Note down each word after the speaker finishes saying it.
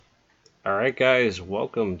All right, guys,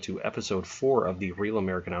 welcome to episode 4 of the Real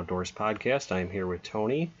American Outdoors podcast. I'm here with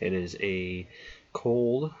Tony. It is a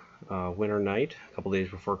cold winter night, a couple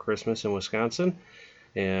days before Christmas in Wisconsin.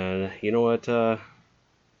 And you know what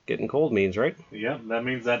getting cold means, right? Yeah, that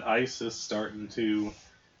means that ice is starting to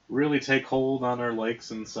really take hold on our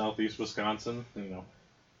lakes in southeast Wisconsin.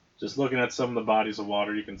 Just looking at some of the bodies of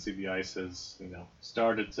water, you can see the ice has,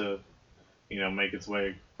 started to, make its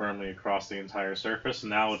way firmly across the entire surface. And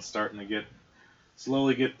now it's starting to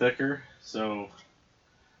slowly get thicker. So,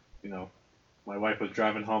 my wife was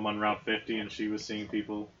driving home on Route 50 and she was seeing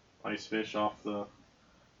people ice fish off the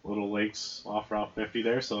little lakes off Route 50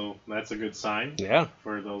 there. So that's a good sign. Yeah.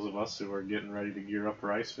 For those of us who are getting ready to gear up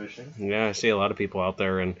for ice fishing. Yeah, I see a lot of people out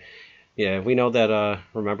there, and yeah, we know that.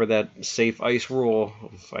 Remember that safe ice rule?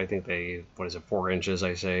 I think 4 inches?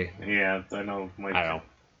 I say. Yeah, I know.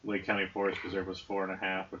 Lake County Forest Preserve was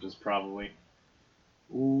 4.5, which is probably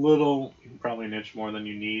probably an inch more than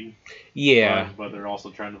you need. Yeah. But they're also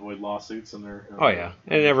trying to avoid lawsuits, and they're. Oh yeah,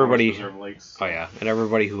 and everybody. Preserve lakes. Oh yeah, and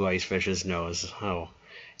everybody who ice fishes knows how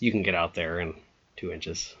you can get out there in 2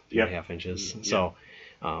 inches, 2.5 inches. Yep. So,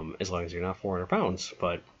 as long as you're not 400 pounds,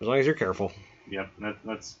 but as long as you're careful. Yep.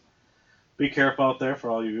 Let's be careful out there for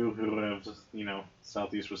all you who have,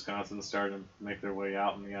 southeast Wisconsin starting to make their way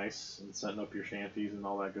out in the ice and setting up your shanties and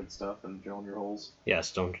all that good stuff and drilling your holes.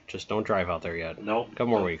 Yes, don't drive out there yet. Nope. Couple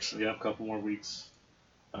more weeks. Yeah, a couple more weeks.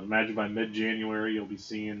 I imagine by mid-January you'll be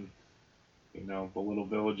seeing, the little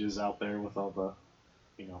villages out there with all the,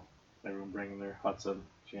 everyone bringing their huts and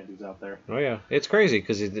shanties out there. Oh yeah, it's crazy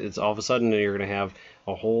because it's all of a sudden you're gonna have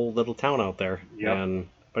a whole little town out there. Yep.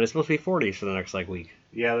 But it's supposed to be 40s for the next week.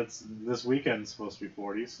 Yeah, this weekend's supposed to be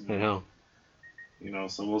 40s. I know.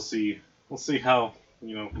 So we'll see how,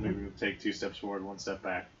 maybe we'll take 2 steps forward, 1 step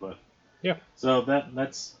back. But yeah. So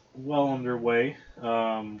that's well underway.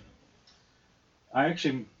 I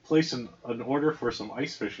actually placed an order for some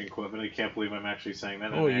ice fishing equipment. I can't believe I'm actually saying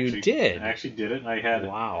that. Oh, you did? I actually did it. I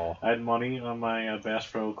had money on my Bass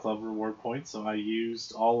Pro Club reward points, so I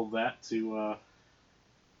used all of that to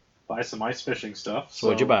buy some ice fishing stuff. So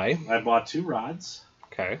what'd you buy? I bought 2 rods.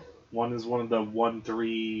 Okay. One is one of the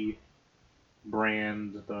 1-3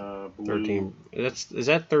 brand, the blue. 13. Is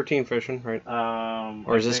that 13 fishing, right?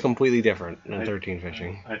 Or is this completely different than 13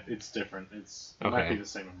 fishing? It's different. It might be the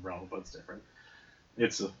same umbrella, but it's different.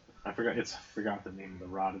 I forgot the name of the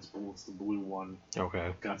rod. It's the blue one.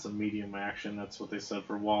 Okay. Got some medium action. That's what they said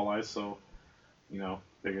for walleye. So,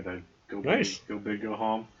 figured I'd go nice. Big, go big, go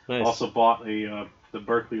home. Nice. Also bought the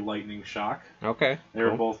Berkeley Lightning Shock. Okay. They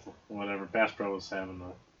were both whatever. Bass Pro was having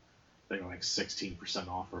they were like 16%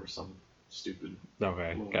 off or some stupid.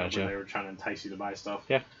 Okay. Gotcha. They were trying to entice you to buy stuff.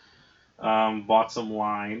 Yeah. Bought some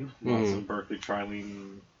line. Bought some Berkeley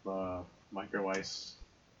Trilene micro ice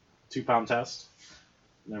 2-pound test.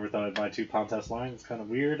 Never thought I'd buy 2-pound test line. It's kind of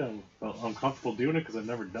weird. I'm uncomfortable doing it because I've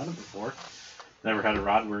never done it before. Never had a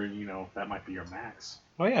rod where that might be your max.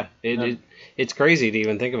 Oh yeah, it's crazy to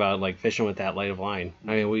even think about like fishing with that light of line.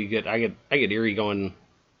 I mean, I get eerie going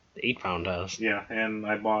 8-pound test. Yeah, and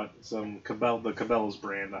I bought some the Cabela's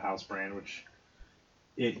brand, the house brand, which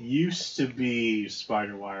it used to be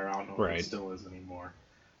spider wire. I don't know if it still is anymore.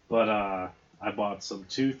 But I bought some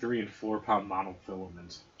 2, 3, and 4-pound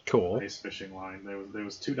monofilament. Cool. Ice fishing line. There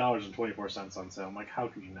was $2.24 on sale. I'm like, how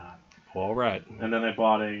could you not? All right. And then I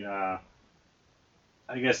bought I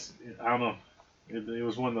don't know. It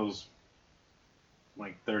was one of those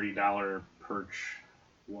like $30 perch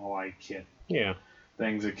walleye kit. Yeah.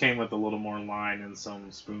 Things. It came with a little more line and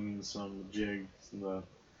some spoons, some jigs,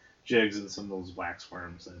 and some of those wax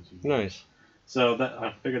worms. Nice. So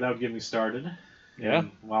I figured that would get me started. Yeah.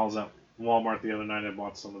 And while I was at Walmart the other night, I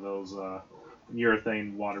bought some of those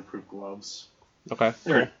urethane waterproof gloves. Okay.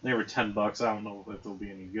 They were $10. I don't know if they'll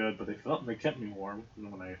be any good, but they kept me warm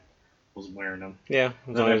when I was wearing them. Yeah.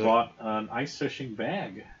 Then I bought an ice fishing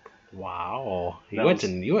bag. Wow. You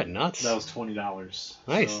went nuts. That was $20.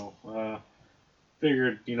 Nice. So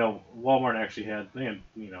figured, Walmart actually had the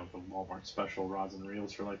Walmart special rods and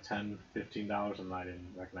reels for like $10, $15, and I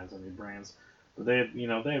didn't recognize any brands. But they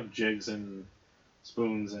have jigs and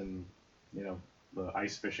spoons and the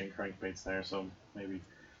ice fishing crankbaits there. So maybe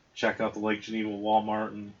check out the Lake Geneva Walmart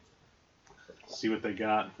and see what they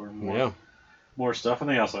got for more stuff. And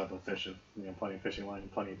they also have the fishing, plenty of fishing line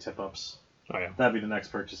and plenty of tip ups. Oh yeah. That'd be the next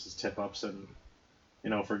purchase is tip ups, and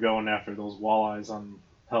if we're going after those walleyes on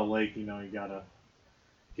Hell Lake, you gotta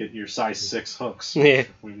get your size 6 hooks. Yeah.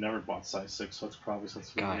 We've never bought size 6 hooks probably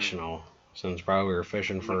since we no. Since probably we were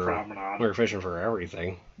fishing for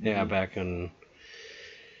everything. Mm-hmm. Yeah, back in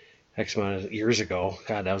X amount of years ago.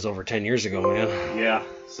 God, that was over 10 years ago, man. Yeah.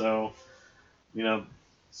 So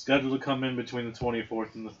scheduled to come in between the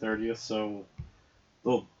 24th and the 30th. So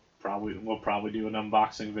we'll probably do an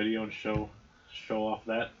unboxing video and show off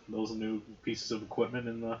those new pieces of equipment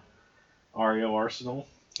in the REO arsenal.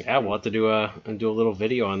 Yeah, we'll have to do a little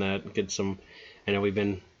video on that. Get some. I know we've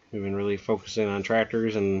been really focusing on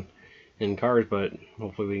tractors and cars, but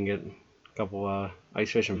hopefully we can get a couple ice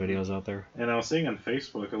fishing videos out there. And I was seeing on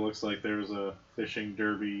Facebook, it looks like there was a fishing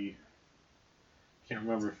derby. Can't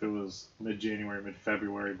remember if it was mid-January,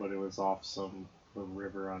 mid-February, but it was off the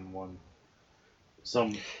river on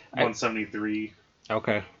 173.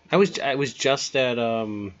 Okay, I was just at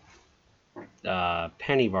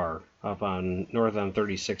Penny Bar up on north on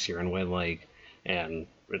 36 here in Wind Lake, and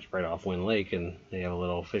it's right off Wind Lake, and they have a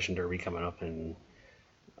little fishing derby coming up in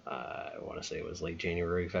I want to say it was late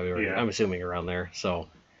January, February. Yeah. I'm assuming around there. So,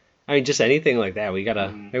 I mean, just anything like that, we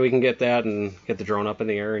gotta maybe we can get that and get the drone up in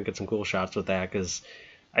the air and get some cool shots with that, because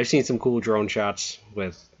I've seen some cool drone shots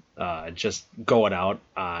with just going out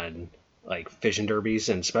on like fishing derbies,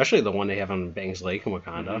 and especially the one they have on Bangs Lake in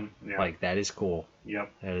Wakanda. Yeah. Like, that is cool.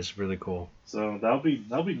 Yep. That is really cool. So that'll be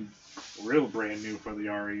real brand new for the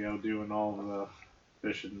REO, doing all of the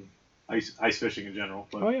fishing, ice fishing in general,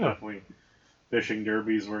 but definitely fishing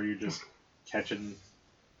derbies where you're just catching,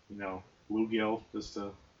 bluegill just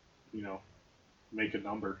to, make a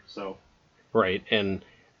number. So. Right, and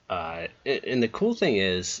the cool thing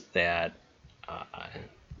is that,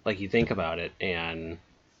 like, you think about it, and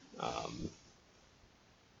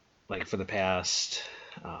like for the past,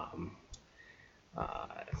 hold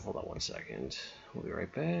on one second, we'll be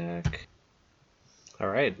right back. All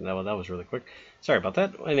right, that was really quick. Sorry about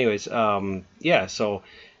that. Anyways, yeah, so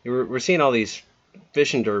we're seeing all these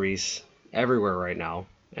fishing derbies everywhere right now,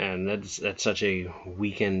 and that's such a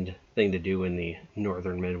weekend thing to do in the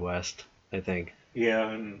northern Midwest, I think. Yeah,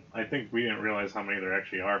 and I think we didn't realize how many there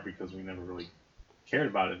actually are because we never really cared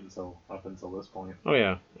about it up until this point. Oh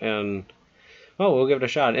yeah, and we'll give it a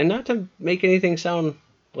shot. And not to make anything sound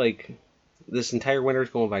like this entire winter is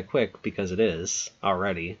going by quick, because it is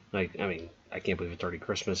already. Like, I mean, I can't believe it's already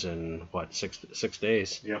Christmas in what, six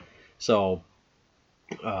days. Yep. So,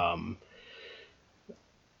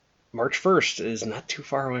 March 1st is not too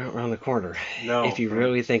far around the corner. No. If you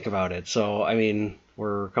really think about it. So, I mean,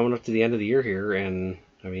 we're coming up to the end of the year here, and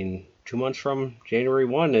I mean, 2 months from January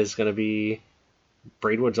 1 is going to be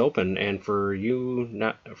Braidwood's Open. And for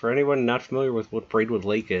anyone not familiar with what Braidwood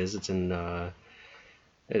Lake is, it's in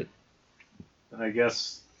I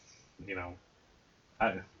guess,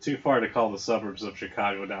 too far to call the suburbs of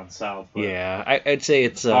Chicago down south. But yeah, I'd say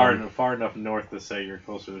it's far enough north to say you're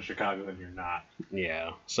closer to Chicago than you're not.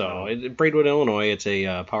 Yeah. So Braidwood, Illinois, it's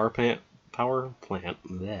a power plant.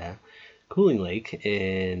 Bleh, cooling lake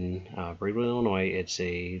in Braidwood, Illinois. It's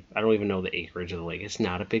I don't even know the acreage of the lake. It's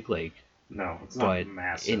not a big lake. No, it's not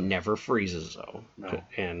massive. It never freezes though. No.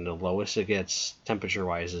 And the lowest it gets temperature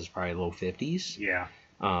wise is probably low 50s. Yeah.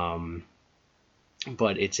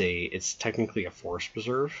 But it's technically a forest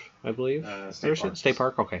preserve, I believe. State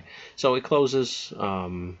park. Okay. So it closes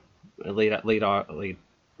late.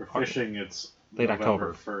 For fishing, it's late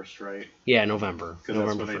November October 1st, right? Yeah, November. Because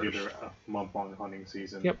that's when 1st. they do their month-long hunting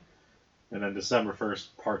season. Yep. And then December 1st,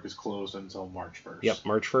 park is closed until March 1st. Yep,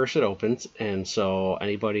 March 1st it opens, and so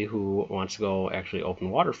anybody who wants to go actually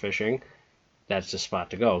open water fishing, that's the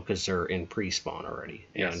spot to go, because they're in pre-spawn already.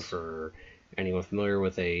 Yes. And for anyone familiar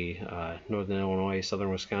with a Northern Illinois,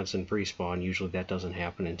 Southern Wisconsin pre-spawn, usually that doesn't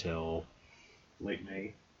happen until late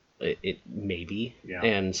May. It maybe. Yeah.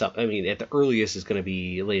 And so, I mean, at the earliest is going to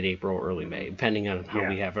be late April, early May, depending on how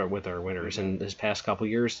we have it with our winters. And this past couple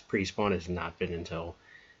years, pre-spawn has not been until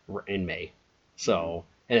in May. So,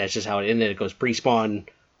 and that's just how it, and then it goes pre-spawn,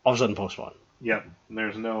 all of a sudden post-spawn. Yep. And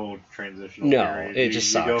there's no transitional period. It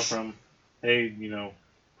just sucks. You go from,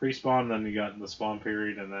 pre-spawn, then you got the spawn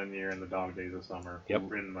period, and then you're in the dog days of summer. Yep.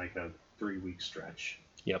 We're in like a 3-week stretch.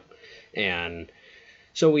 Yep. And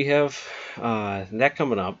so we have that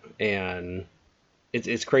coming up, and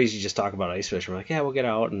it's crazy just talk about ice fishing. We're like, yeah, we'll get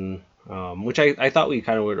out, and which I thought we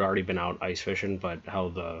kind of would have already been out ice fishing, but how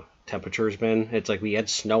the temperature's been, it's like we had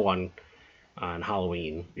snow on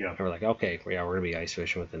Halloween. Yeah. And we're like, okay, yeah, we're gonna be ice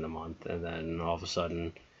fishing within a month, and then all of a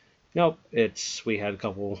sudden, nope, we had a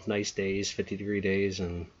couple nice days, 50-degree days,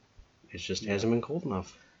 and it just hasn't been cold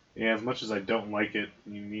enough. Yeah, as much as I don't like it,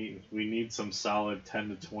 we need some solid 10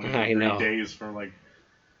 to 20 I know. degree days for like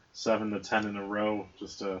 7 to 10 in a row,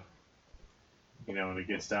 just to, when it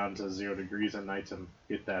gets down to 0 degrees at night, to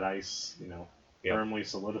get that ice, firmly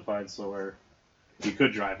solidified so where you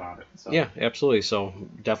could drive on it. So. Yeah, absolutely. So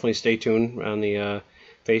definitely stay tuned on the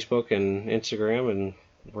Facebook and Instagram, and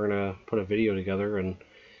we're gonna put a video together and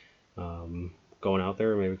going out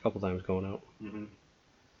there, maybe a couple times going out. Mm-hmm.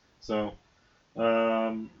 So,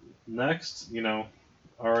 next,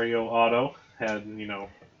 REO Auto had,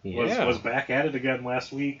 was back at it again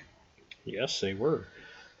last week. Yes, they were.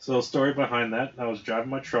 So, story behind that, I was driving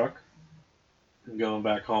my truck and going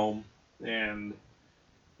back home, and,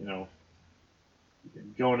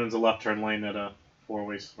 going into the left turn lane at a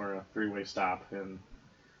four-way or a three-way stop, and,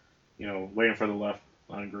 waiting for the left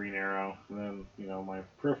on a green arrow. And then, my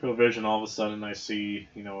peripheral vision, all of a sudden, I see,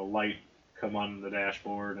 a light come on the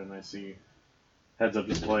dashboard, and I see heads-up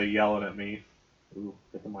display yelling at me. Ooh,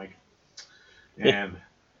 hit the mic. And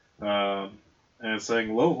and it's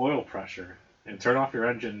saying low oil pressure and turn off your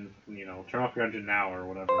engine. Turn off your engine now, or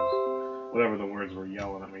whatever the words were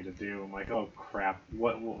yelling at me to do. I'm like, oh crap,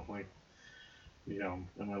 what like, I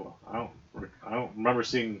don't remember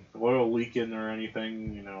seeing oil leaking or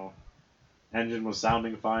anything. Engine was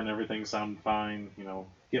sounding fine, everything sounded fine.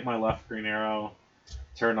 Get my left green arrow,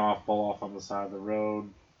 turn off, pull off on the side of the road,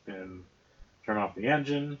 and turn off the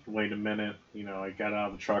engine. Wait a minute, I got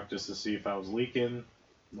out of the truck just to see if I was leaking.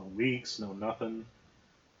 No leaks, no nothing.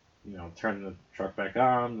 Turn the truck back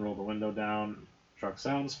on, roll the window down. Truck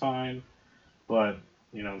sounds fine, but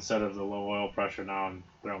instead of the low oil pressure, now I'm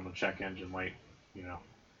throwing the check engine light.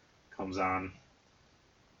 Comes on.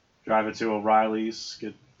 Drive it to O'Reilly's,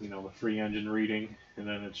 get the free engine reading, and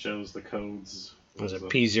then it shows the codes. Was it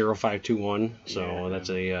P0521? So that's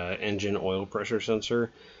a engine oil pressure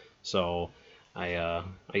sensor. So I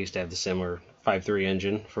used to have the similar 5.3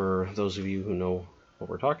 engine, for those of you who know what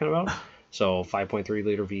we're talking about. So 5.3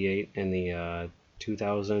 liter V8 in the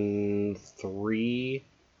 2003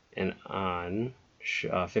 and on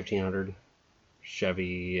 1500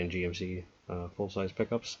 Chevy and GMC full size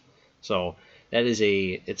pickups. So that is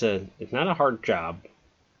it's not a hard job.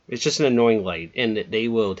 It's just an annoying light, and they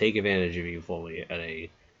will take advantage of you fully at a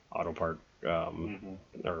auto part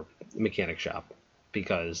or mechanic shop,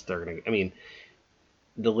 because they're gonna. I mean,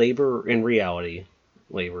 the labor in reality,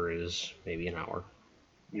 labor is maybe an hour.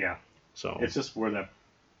 Yeah. So it's just where that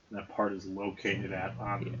part is located at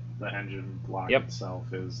on the engine block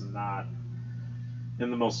itself is not in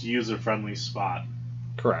the most user friendly spot.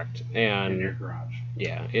 Correct. And in your garage.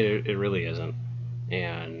 Yeah, it really isn't.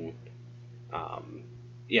 And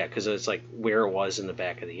because it's like where it was in the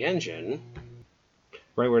back of the engine,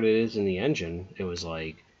 right where it is in the engine, it was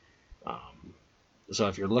like, so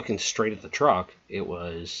if you're looking straight at the truck,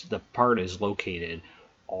 the part is located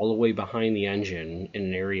all the way behind the engine in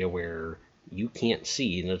an area where you can't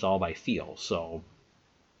see, and it's all by feel. So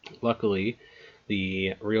luckily,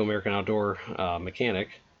 the Real American Outdoor mechanic,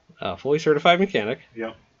 fully certified mechanic.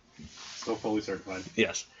 Yep. Still fully certified.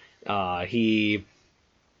 Yes. He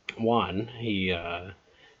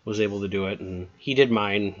was able to do it, and he did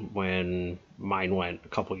mine when mine went a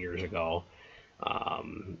couple years ago.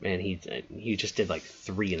 And he just did like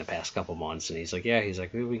 3 in the past couple months, and he's like,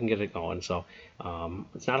 we can get it going. So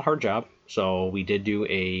it's not a hard job. So we did do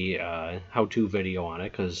a how-to video on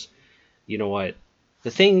it, because you know what, the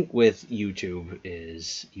thing with YouTube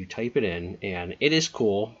is you type it in, and it is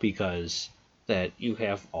cool because that you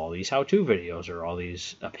have all these how-to videos or all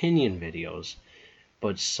these opinion videos,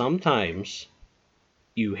 but sometimes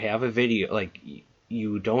you have a video, like,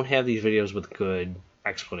 you don't have these videos with good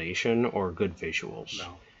explanation or good visuals.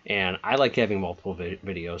 No. And I like having multiple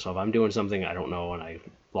videos. So if I'm doing something I don't know, and I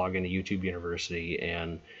log into YouTube University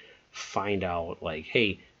and find out, like,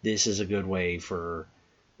 hey, this is a good way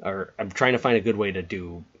or I'm trying to find a good way to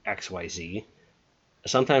do XYZ.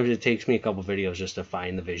 Sometimes it takes me a couple videos just to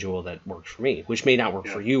find the visual that works for me, which may not work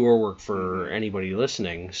for you or work for anybody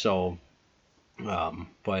listening. So,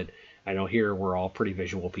 but I know here we're all pretty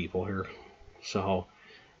visual people here. So,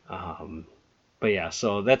 but yeah,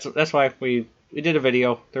 so that's why we did a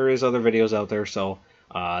video. There is other videos out there, so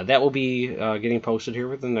that will be getting posted here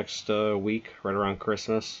within the next week, right around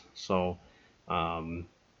Christmas. So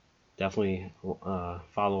definitely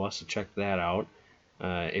follow us to check that out.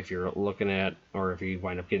 If you're looking at, or if you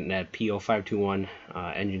wind up getting that P0521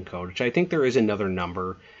 engine code, which I think there is another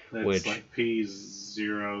number. It's like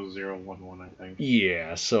P0011, I think.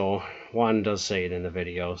 Yeah, so Juan does say it in the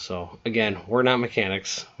video. So again, we're not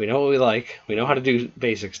mechanics. We know what we like. We know how to do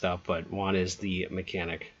basic stuff, but Juan is the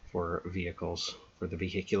mechanic for vehicles, for the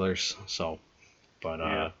vehiculars. So, but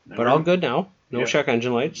all good now. No check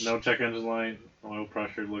engine lights. No check engine light. Oil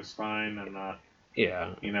pressure looks fine. I'm not.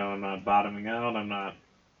 Yeah. I'm not bottoming out. I'm not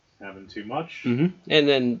having too much. Mm-hmm. And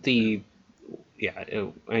then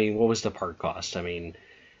what was the part cost? I mean,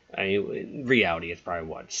 in reality, it's probably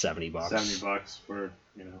what, $70. $70 for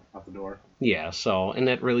out the door. Yeah. So, and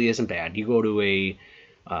that really isn't bad. You go to a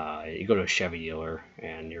You go to a Chevy dealer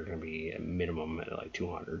and you're going to be at minimum at like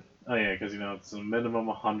 200. Oh yeah, because it's a minimum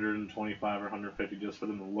 125 or 150 just for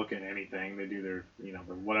them to look at anything. They do their their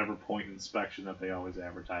whatever point inspection that they always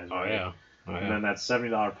advertise. Oh Right? yeah. Oh And yeah. then that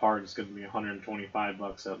 $70 part is going to be 125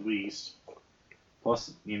 bucks at least.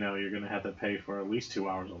 Plus, you're going to have to pay for at least 2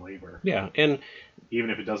 hours of labor. Yeah, and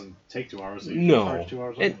Even if it doesn't take 2 hours, they usually no, charge 2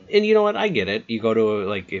 hours and only. you know what? I get it. You go to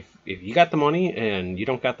like if you got the money and you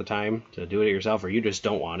don't got the time to do it yourself, or you just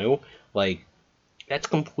don't want to, like that's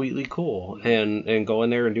completely cool. And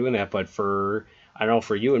going there and doing that. But for I don't know,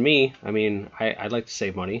 for you and me, I mean, I'd like to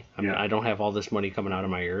save money. I mean, Yeah. I don't have all this money coming out of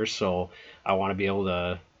my ears, so I want to be able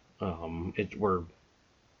to.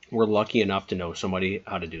 We're lucky enough to know somebody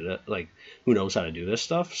how to do that, like who knows how to do this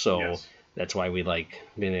stuff. So Yes. that's why we like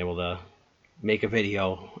being able to make a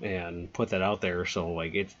video and put that out there. So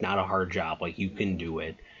like it's not a hard job. Like you can do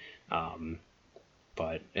it, um,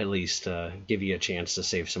 but at least give you a chance to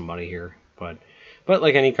save some money here. But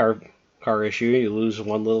like any car issue, you lose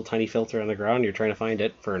one little tiny filter on the ground. You're trying to find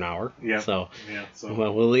it for an hour. Yeah. So Yeah. So.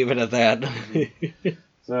 well, we'll leave it at that.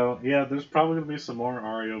 So yeah, there's probably gonna be some more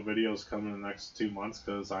REO videos coming in the next 2 months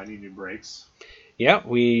because I need new brakes. Yeah,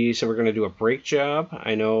 we're gonna do a brake job.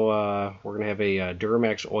 I know we're gonna have a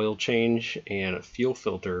Duramax oil change and a fuel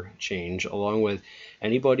filter change, along with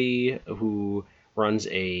anybody who runs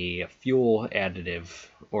a fuel additive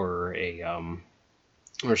or a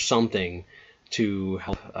or something to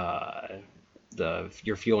help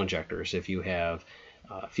your fuel injectors. If you have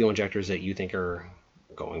fuel injectors that you think are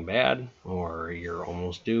going bad or you're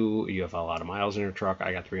almost due, you have a lot of miles in your truck.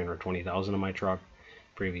 I got 320,000 in my truck.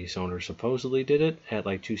 Previous owner supposedly did it at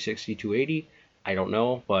like 260, 280. I don't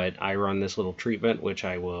know, but I run this little treatment, which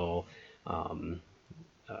I will.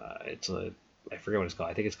 I forget what it's called.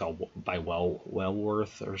 I think it's called by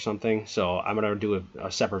Wellworth or something. So I'm gonna do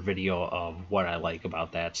a separate video of what I like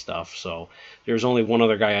about that stuff. So there's only one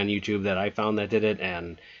other guy on YouTube that I found that did it,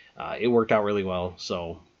 and it worked out really well.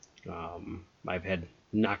 So I've had,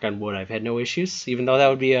 knock on wood, I've had no issues, even though that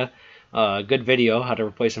would be a good video, how to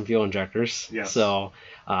replace some fuel injectors. Yes. So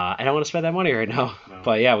I don't want to spend that money right now. No.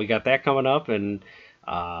 But yeah, we got that coming up, and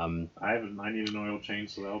I need an oil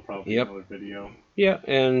change, so that'll probably Yep. be another video. yeah,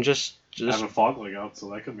 and just I have a fog leg out, so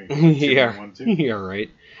that could be yeah, one too. yeah, right.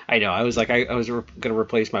 I know. I was like, I was gonna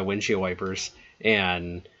replace my windshield wipers,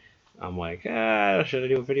 and I'm like, should I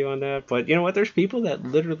do a video on that? But you know what? There's people that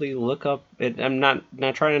literally look up. I'm not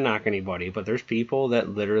trying to knock anybody, but there's people that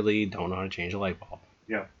literally don't know how to change a light bulb.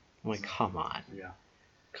 Yeah. I'm like, come on, Yeah.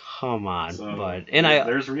 come on. So But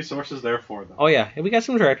there's resources there for them. oh yeah, and we got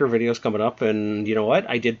some tractor videos coming up, and you know what?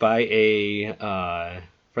 I did buy a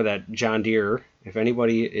for that John Deere. If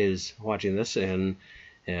anybody is watching this and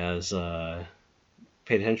has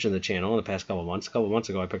paid attention to the channel in the past couple months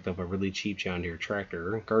ago, I picked up a really cheap John Deere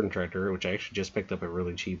tractor, garden tractor, which I actually just picked up a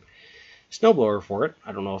really cheap snowblower for it.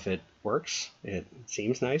 I don't know if it works. It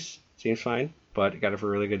seems nice, seems fine, but got it for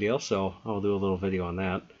a really good deal. So I'll do a little video on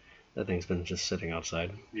that. That thing's been just sitting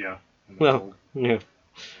outside. Yeah. Well, yeah.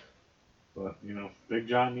 But Big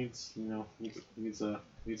John needs needs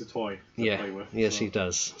a toy to Yeah, play with. yes, so. he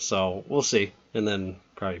does. So we'll see, and then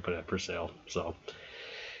probably put it up for sale. So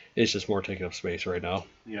it's just more taking up space right now.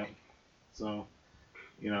 Yep. So,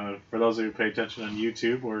 for those of you who pay attention on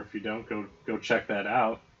YouTube, or if you don't, go check that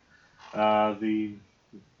out. The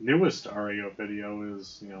newest REO video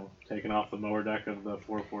is taking off the mower deck of the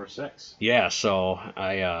 446. Yeah. So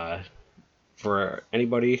I for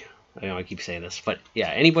anybody. I know I keep saying this, but yeah,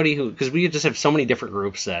 anybody who, because we just have so many different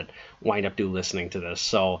groups that wind up listening to this.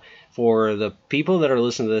 So for the people that are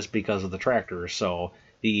listening to this because of the tractors, so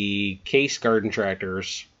the Case garden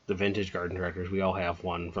tractors, the vintage garden tractors, we all have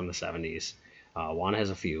one from the 70s. Juan has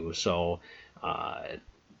a few. So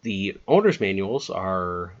the owner's manuals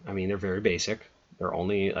are, I mean, they're very basic. They're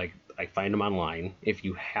only like, I find them online. If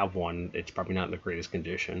you have one, it's probably not in the greatest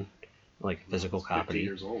condition, like physical It's copy. 50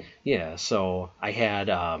 years old. Yeah, so I had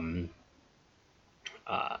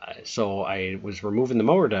so I was removing the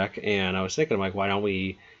mower deck, and I was thinking, I'm like, why don't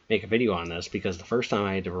we make a video on this? Because the first time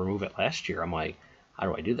I had to remove it last year, I'm like, how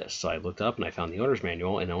do I do this? So I looked up and I found the owner's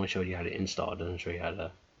manual, and it only showed you how to install it. It doesn't show you how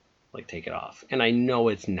to like take it off. And I know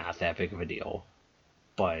it's not that big of a deal,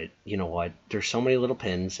 but you know what? There's so many little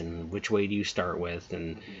pins, and which way do you start with?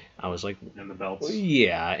 And I was like, And the belts.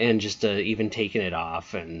 yeah, and just even taking it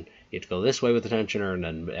off, and you have to go this way with the tensioner, and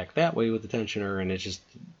then back that way with the tensioner, and it's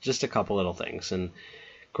just a couple little things. And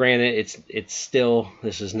granted, it's still,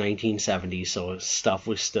 this is 1970, so stuff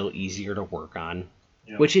was still easier to work on,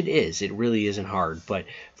 Yep. which it is. It really isn't hard, but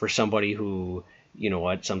for somebody who, you know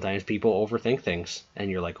what, sometimes people overthink things, and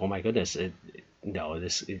you're like, oh my goodness, no,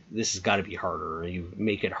 this has got to be harder. You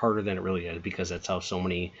make it harder than it really is because that's how so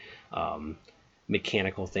many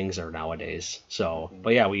mechanical things are nowadays. So,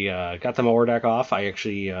 but yeah, we got the mower deck off. I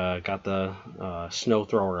actually got the snow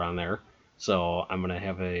thrower on there. So I'm gonna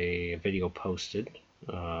have a video posted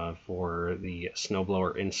for the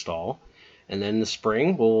snowblower install. And then in the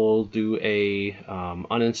spring, we'll do a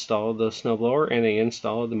uninstall the snowblower and a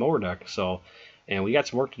install the mower deck. So, and we got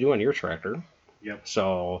some work to do on your tractor. Yep.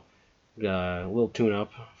 So, a little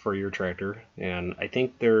tune-up for your tractor. And I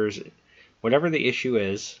think there's, whatever the issue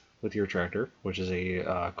is with your tractor, which is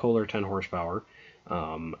a Kohler 10 horsepower,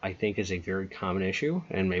 I think is a very common issue.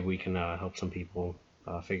 And maybe we can help some people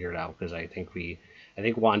figure it out, because I think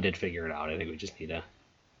Juan did figure it out. I think we just need to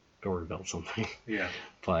go rebuild something. Yeah.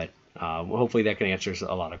 But hopefully that can answer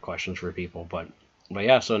a lot of questions for people. But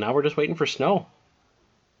yeah, so now we're just waiting for snow.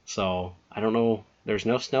 So I don't know. There's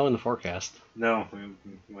no snow in the forecast. No,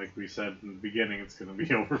 like we said in the beginning, it's going to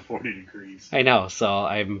be over 40 degrees. I know. So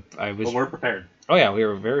I was. But we're prepared. Oh yeah, we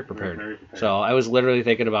were very prepared. Very prepared. So I was literally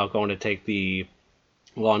thinking about going to take the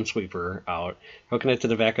lawn sweeper out, hooking it to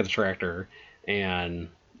the back of the tractor, and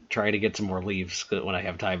trying to get some more leaves when I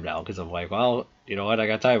have time now. Because I'm like, well, you know what? I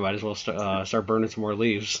got time. Might as well start burning some more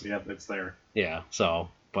leaves. Yep, it's there. Yeah. So,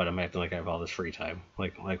 but I'm acting like I have all this free time,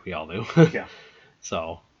 like we all do. Yeah.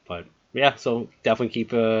 So, but yeah, so definitely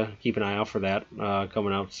keep an eye out for that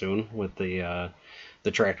coming out soon with the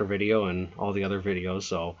tractor video and all the other videos.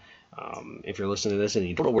 So if you're listening to this and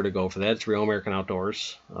you don't know where to go for that, it's Real American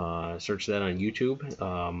Outdoors. Search that on YouTube,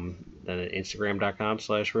 then at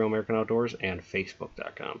Instagram.com/Real American Outdoors and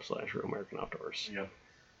Facebook.com/Real American Outdoors. Yep.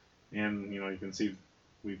 And you can see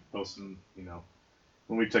we posted,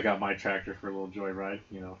 when we took out my tractor for a little joyride,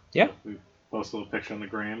 Yeah. We posted a little picture on the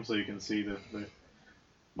gram so you can see the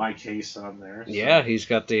my case on there. So. Yeah, he's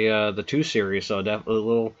got the 2 series, so definitely a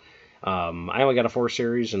little. I only got a 4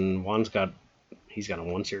 series, and he's got a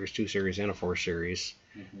 1 series, 2 series, and a 4 series,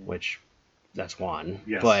 which that's one.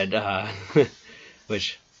 Yes. But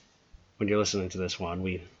which when you're listening to this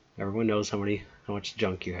one, everyone knows how much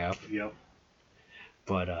junk you have. Yep.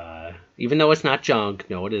 But even though it's not junk,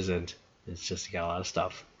 no, it isn't. It's just he got a lot of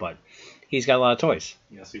stuff. But he's got a lot of toys.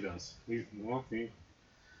 Yes, he does. He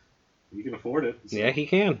can afford it. So. Yeah, he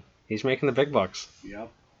can. He's making the big bucks.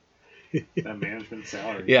 Yep. That management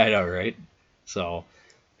salary. Yeah, I know, right? So,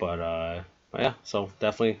 but yeah, so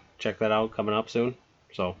definitely check that out coming up soon.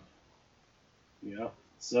 So. Yeah.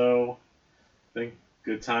 So, I think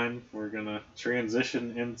good time. We're gonna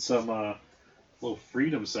transition in some little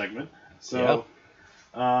freedom segment. So,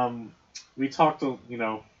 we talked a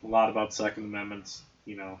lot about Second Amendments.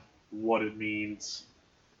 What it means.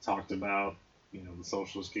 Talked about the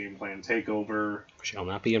socialist game plan takeover. Shall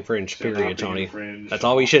not be infringed, period, Tony. Infringed. That's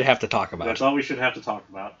all we should have to talk about. That's all we should have to talk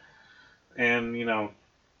about. And, and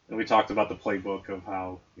we talked about the playbook of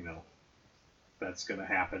how, that's going to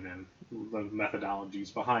happen and the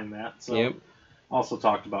methodologies behind that. So, yep. Also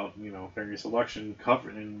talked about, various election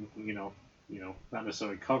coverage and, not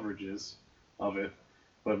necessarily coverages of it,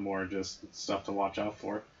 but more just stuff to watch out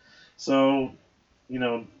for. So,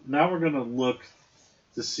 now we're going to look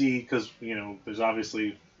to see, because, there's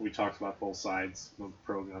obviously, we talked about both sides, the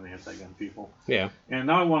pro-gun, anti-gun people. Yeah. And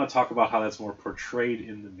now I want to talk about how that's more portrayed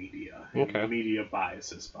in the media. Okay. And the media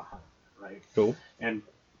biases behind it, right? Cool. And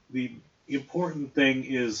the important thing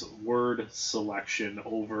is word selection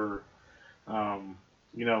over, we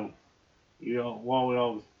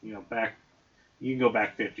all, back, you can go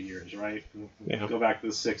back 50 years, right? Yeah. Go back to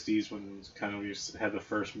the 60s when kind of we had the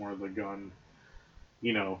first more of the gun,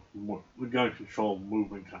 the gun control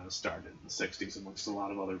movement kind of started in the 60s, amongst a lot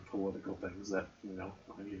of other political things that,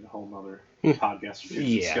 I need a whole nother podcast to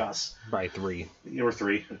discuss. By 3. Or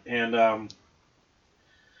 3. And,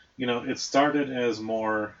 it started as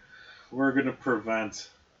more, we're going to prevent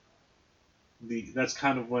that's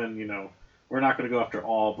kind of when, we're not going to go after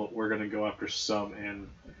all, but we're going to go after some and,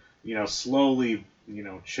 slowly,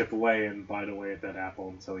 chip away and bite away at that apple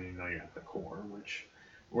until you're at the core, which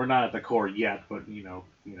we're not at the core yet, but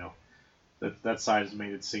that side has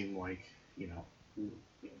made it seem like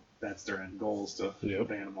that's their end goal is to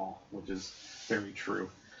ban them all, which is very true.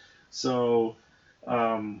 So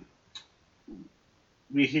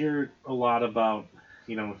we hear a lot about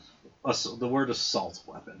the word assault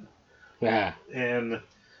weapon. Yeah. And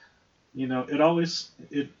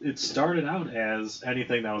it started out as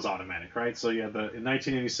anything that was automatic, right? So you had in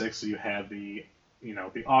 1986 you had the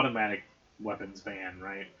automatic weapons ban,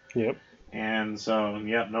 right? Yep. And so,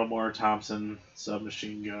 no more Thompson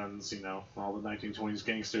submachine guns. All the 1920s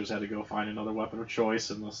gangsters had to go find another weapon of choice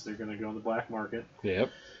unless they're going to go on the black market. Yep.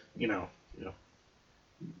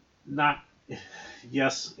 Not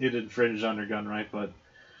yes, it infringed on your gun right, but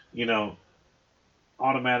you know,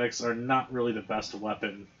 automatics are not really the best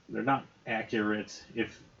weapon. They're not accurate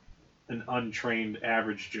if an untrained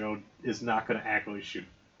average Joe is not going to accurately shoot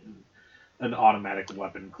an automatic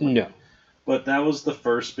weapon clean. No. But that was the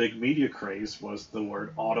first big media craze, was the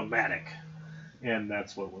word automatic. And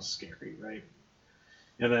that's what was scary, right?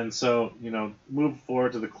 And then so, move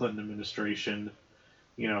forward to the Clinton administration,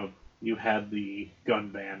 you know, you had the gun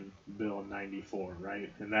ban bill in 94,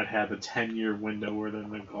 right? And that had the 10-year window where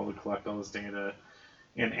they've been called to collect all this data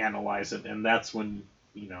and analyze it. And that's when,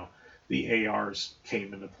 the ARs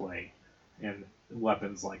came into play and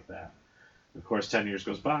weapons like that. Of course, 10 years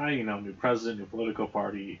goes by, new president, new political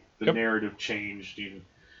party, the narrative changed,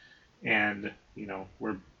 and,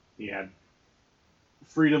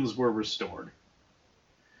 freedoms were restored.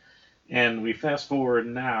 And we fast forward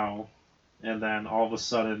now, and then all of a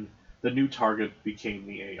sudden, the new target became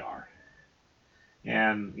the AR.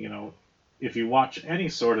 And, if you watch any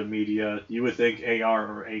sort of media, you would think AR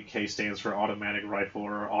or AK stands for automatic rifle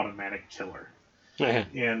or automatic killer.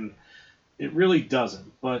 And it really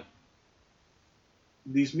doesn't. But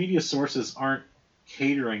these media sources aren't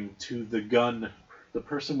catering to the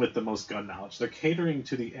person with the most gun knowledge. They're catering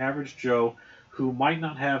to the average Joe who might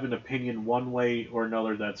not have an opinion one way or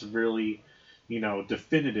another that's really,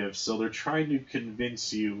 definitive. So they're trying to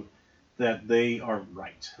convince you that they are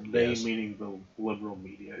right. They, yes, meaning the liberal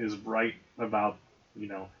media, is right about,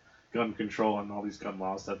 gun control and all these gun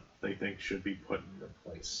laws that they think should be put into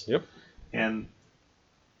place. Yep. And,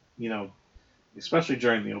 especially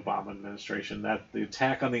during the Obama administration, that the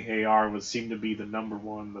attack on the AR would seem to be the number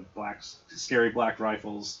one, the scary black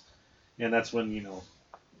rifles. And that's when,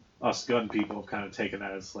 us gun people have kind of taken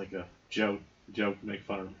that as like a joke, make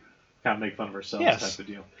fun of ourselves, yes, type of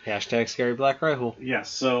deal. Hashtag scary black rifle. Yes,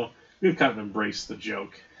 so we've kind of embraced the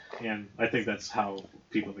joke, and I think that's how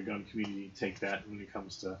people in the gun community take that when it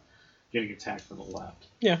comes to getting attacked from the left.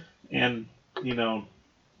 Yeah. And,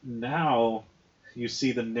 now you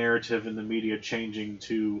see the narrative in the media changing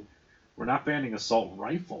to, we're not banning assault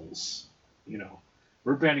rifles,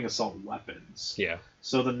 we're banning assault weapons. Yeah.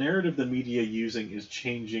 So the narrative the media using is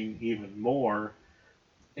changing even more,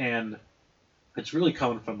 and it's really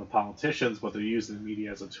coming from the politicians, but they're using the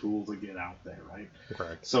media as a tool to get out there, right?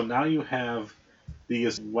 Correct. So now you have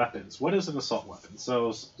these weapons. What is an assault weapon?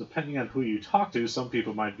 So depending on who you talk to, some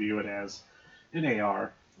people might view it as an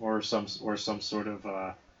AR or some sort of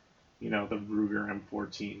the Ruger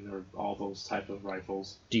M14 or all those type of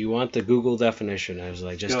rifles. Do you want the Google definition, as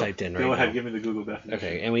I just typed in right now? Go ahead, give me the Google definition.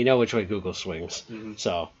 Okay, and we know which way Google swings. Mm-hmm.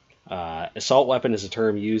 So, assault weapon is a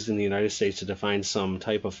term used in the United States to define some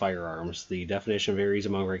type of firearms. The definition varies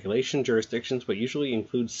among regulation jurisdictions, but usually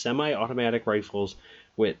includes semi-automatic rifles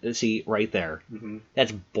with, see, right there. Mm-hmm.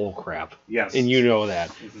 That's bullcrap. Yes. And you know that.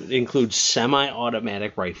 Mm-hmm. It includes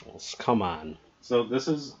semi-automatic rifles. Come on. So this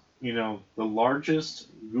is, the largest,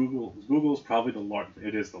 Google's probably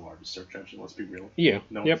it is the largest search engine, let's be real. Yeah.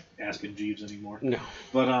 No one's asking Jeeves anymore. No.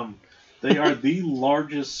 But they are the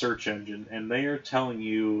largest search engine, and they are telling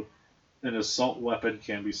you an assault weapon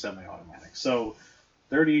can be semi-automatic. So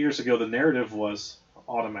 30 years ago, the narrative was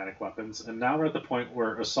automatic weapons, and now we're at the point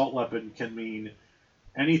where assault weapon can mean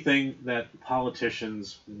anything that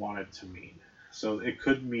politicians want it to mean. So it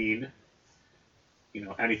could mean,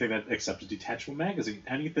 anything that accepts a detachable magazine,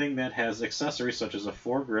 anything that has accessories such as a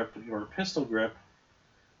foregrip or a pistol grip,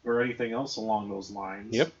 or anything else along those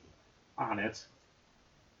lines. Yep. On it.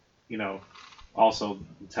 Also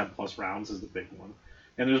 10 plus rounds is the big one.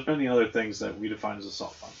 And there's many other things that we define as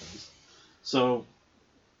assault weapons. So,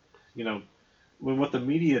 when what the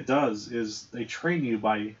media does is they train you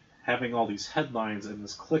by having all these headlines and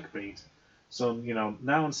this clickbait. So,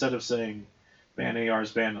 now instead of saying ban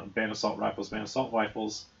ARs, ban assault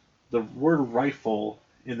rifles, the word rifle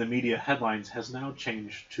in the media headlines has now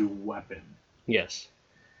changed to weapon. Yes.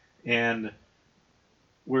 And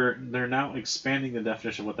they're now expanding the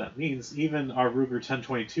definition of what that means. Even our Ruger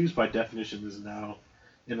 1022s, by definition, is now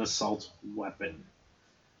an assault weapon.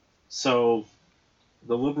 So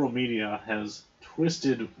the liberal media has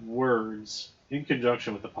twisted words in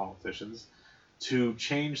conjunction with the politicians to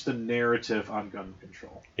change the narrative on gun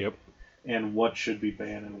control. Yep. And what should be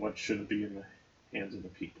banned and what shouldn't be in the hands of the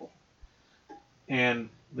people. And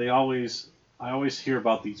I always hear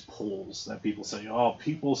about these polls that people say, oh,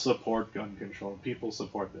 people support gun control, people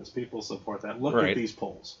support this, people support that. Look at these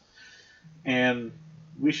polls. And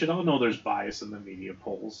we should all know there's bias in the media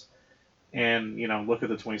polls. And, look at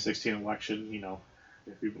the 2016 election,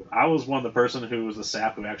 I was one of the person who was a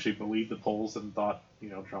sap who actually believed the polls and thought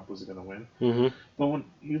Trump was going to win. Mm-hmm. But when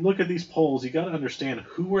you look at these polls, you got to understand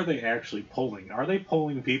who are they actually polling? Are they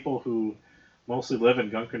polling people who mostly live in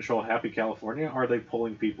gun control happy California? Are they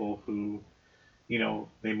polling people who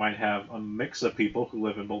they might have a mix of people who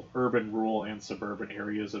live in both urban, rural, and suburban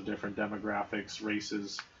areas of different demographics,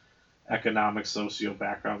 races, economic, socio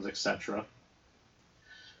backgrounds, etc.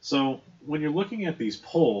 So when you're looking at these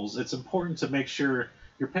polls, it's important to make sure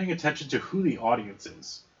you're paying attention to who the audience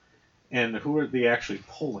is and who are they actually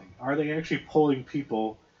polling. Are they actually polling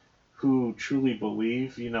people who truly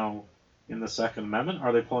believe, in the Second Amendment?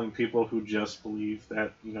 Are they polling people who just believe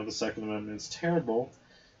that, the Second Amendment is terrible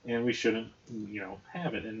and we shouldn't,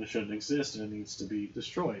 have it and it shouldn't exist and it needs to be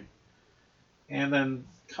destroyed? And then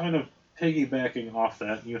kind of piggybacking off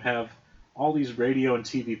that, you have all these radio and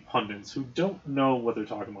TV pundits who don't know what they're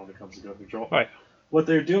talking about when it comes to gun control. Right. What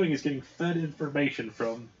they're doing is getting fed information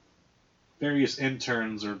from various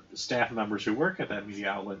interns or staff members who work at that media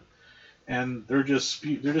outlet, and they're just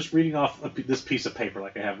reading off this piece of paper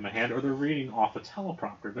like I have in my hand, or they're reading off a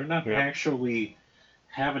teleprompter. They're not actually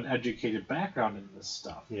have an educated background in this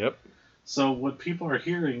stuff. Yep. So what people are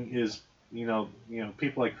hearing is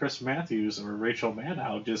people like Chris Matthews or Rachel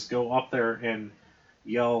Maddow just go up there and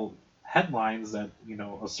yell headlines that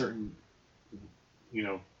a certain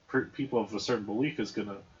people of a certain belief is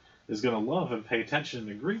gonna love and pay attention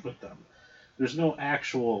and agree with them. There's no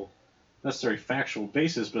actual necessary factual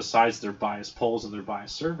basis besides their biased polls and their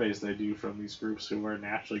biased surveys they do from these groups who are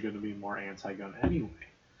naturally going to be more anti-gun anyway.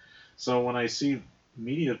 So when I see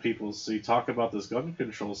media people talk about this gun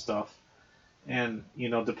control stuff, and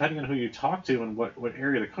depending on who you talk to and what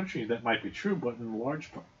area of the country, that might be true, but in a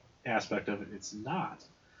large aspect of it, it's not.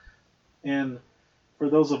 And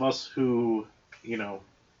for those of us who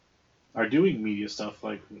are doing media stuff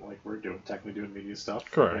like we're technically doing media stuff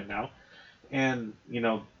right now, and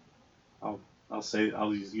I'll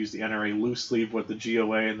use the NRA loosely, but the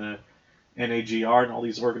GOA and the NAGR and all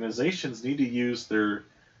these organizations need to use their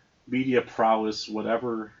media prowess,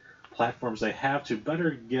 whatever platforms they have, to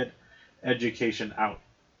better get education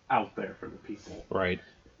out there for the people. Right.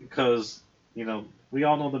 Because we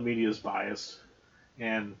all know the media is biased,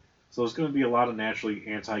 and so there's going to be a lot of naturally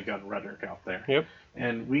anti-gun rhetoric out there. Yep.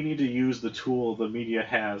 And we need to use the tool the media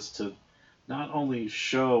has to not only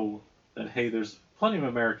show that, hey, there's plenty of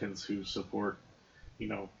Americans who support,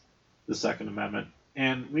 the Second Amendment,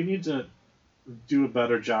 and we need to do a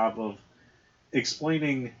better job of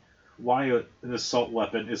explaining why an assault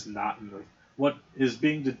weapon is not what is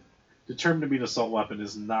being determined to be an assault weapon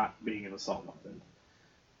is not being an assault weapon.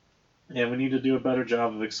 And we need to do a better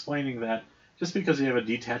job of explaining that just because you have a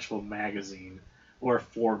detachable magazine or a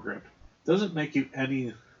foregrip doesn't make you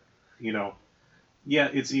any, yeah,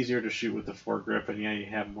 it's easier to shoot with the foregrip and yeah, you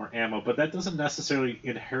have more ammo, but that doesn't necessarily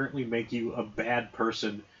inherently make you a bad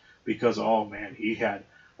person because, oh man, he had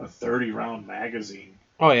a 30-round magazine.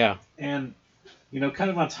 Oh, yeah. And,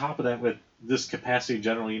 kind of on top of that with this capacity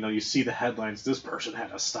generally, you see the headlines, this person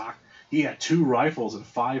had a stock, he had 2 rifles and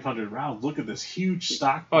 500 rounds, look at this huge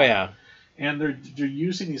stock. Oh, yeah. And they're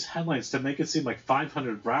using these headlines to make it seem like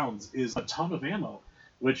 500 rounds is a ton of ammo,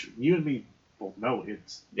 which you and me both know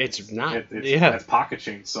it's not. That's pocket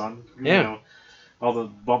change, son. Yeah. All the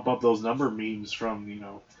bump up those number memes from Yep.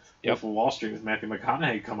 Wolf of Wall Street with Matthew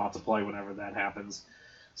McConaughey come out to play whenever that happens.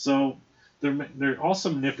 So they're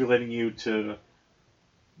also manipulating you to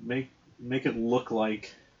make it look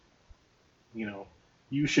like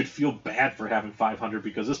you should feel bad for having 500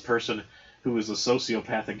 because this person who is a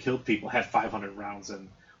sociopath and killed people had 500 rounds and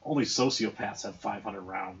only sociopaths have 500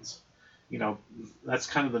 rounds. That's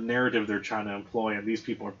kind of the narrative they're trying to employ, and these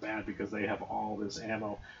people are bad because they have all this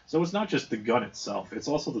ammo. So it's not just the gun itself; it's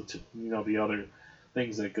also the other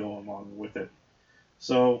things that go along with it.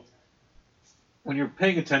 So when you're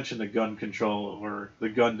paying attention to gun control or the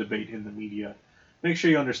gun debate in the media, make sure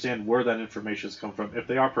you understand where that information has come from. If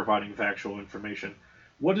they are providing factual information,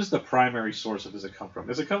 what is the primary source of it? Does it come from?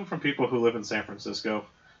 Is it coming from people who live in San Francisco,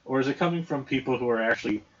 or is it coming from people who are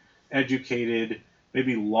actually educated?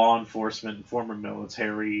 Maybe law enforcement, former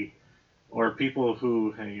military, or people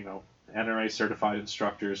who, NRA certified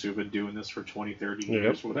instructors who've been doing this for 20, 30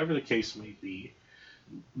 years, whatever the case may be.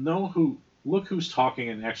 Look who's talking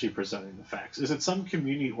and actually presenting the facts. Is it some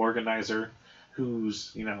community organizer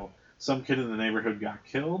who's, some kid in the neighborhood got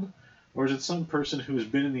killed? Or is it some person who's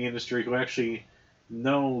been in the industry who actually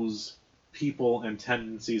knows people and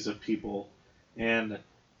tendencies of people, and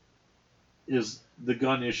is the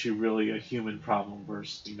gun issue really a human problem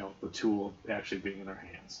versus, the tool actually being in our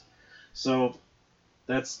hands? So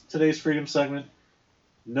that's today's Freedom segment.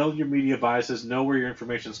 know your media biases, know where your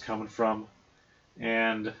information is coming from,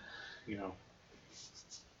 and you know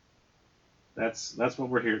that's what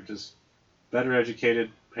we're here. Just better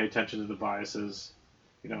educated, pay attention to the biases.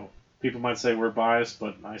 You know, people might say we're biased,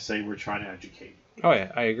 but I say we're trying to educate. Oh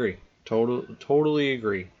yeah, I agree. Totally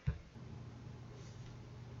agree.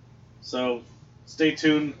 So stay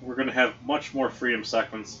tuned. We're going to have much more freedom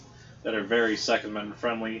segments that are very Second Amendment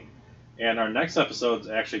friendly. And our next episode is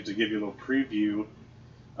actually to give you a little preview.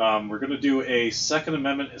 We're going to do a Second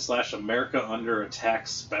Amendment / America Under Attack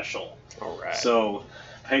special. All right. So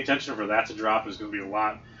pay attention for that to drop. There's going to be a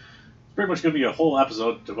lot. It's pretty much going to be a whole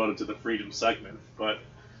episode devoted to the freedom segment. But,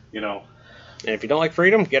 you know. And if you don't like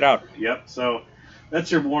freedom, get out. Yep. So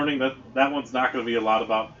that's your warning. That one's not going to be a lot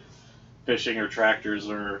about fishing or tractors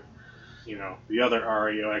or, you know, the other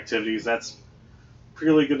REO activities. That's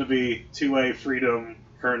purely going to be 2A freedom,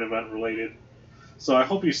 current event related. So I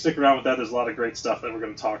hope you stick around with that. There's a lot of great stuff that we're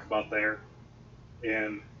going to talk about there.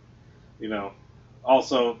 And, you know,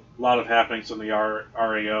 also a lot of happenings from the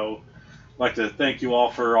REO. I'd like to thank you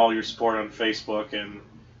all for all your support on Facebook and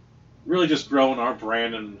really just growing our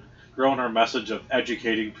brand and growing our message of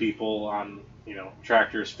educating people on, you know,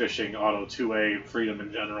 tractors, fishing, auto, 2A, and freedom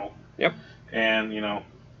in general. Yep. And, you know,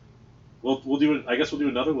 we'll do. I guess we'll do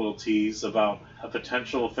another little tease about a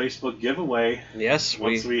potential Facebook giveaway. Yes,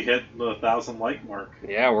 once we hit the 1,000 like mark.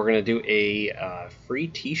 Yeah, we're gonna do a free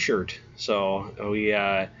T-shirt. So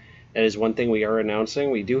that is one thing we are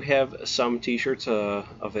announcing. We do have some T-shirts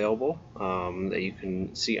available that you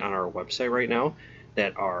can see on our website right now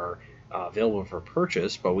that are available for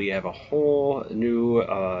purchase. But we have a whole new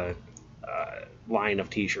line of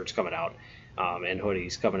T-shirts coming out. And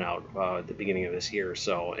hoodies coming out at the beginning of this year.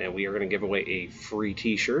 So, and we are going to give away a free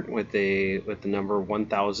T-shirt with the number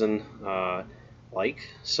 1,000 like.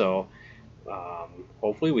 So,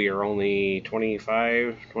 hopefully we are only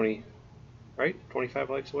 25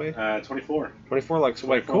 likes away. 24. 24 likes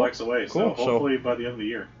away. 24 cool. likes away. Cool. So hopefully by the end of the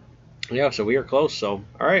year. Yeah. So we are close. So,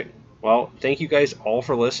 all right. Well, thank you guys all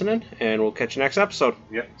for listening, and we'll catch you next episode.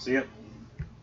 Yep. See ya.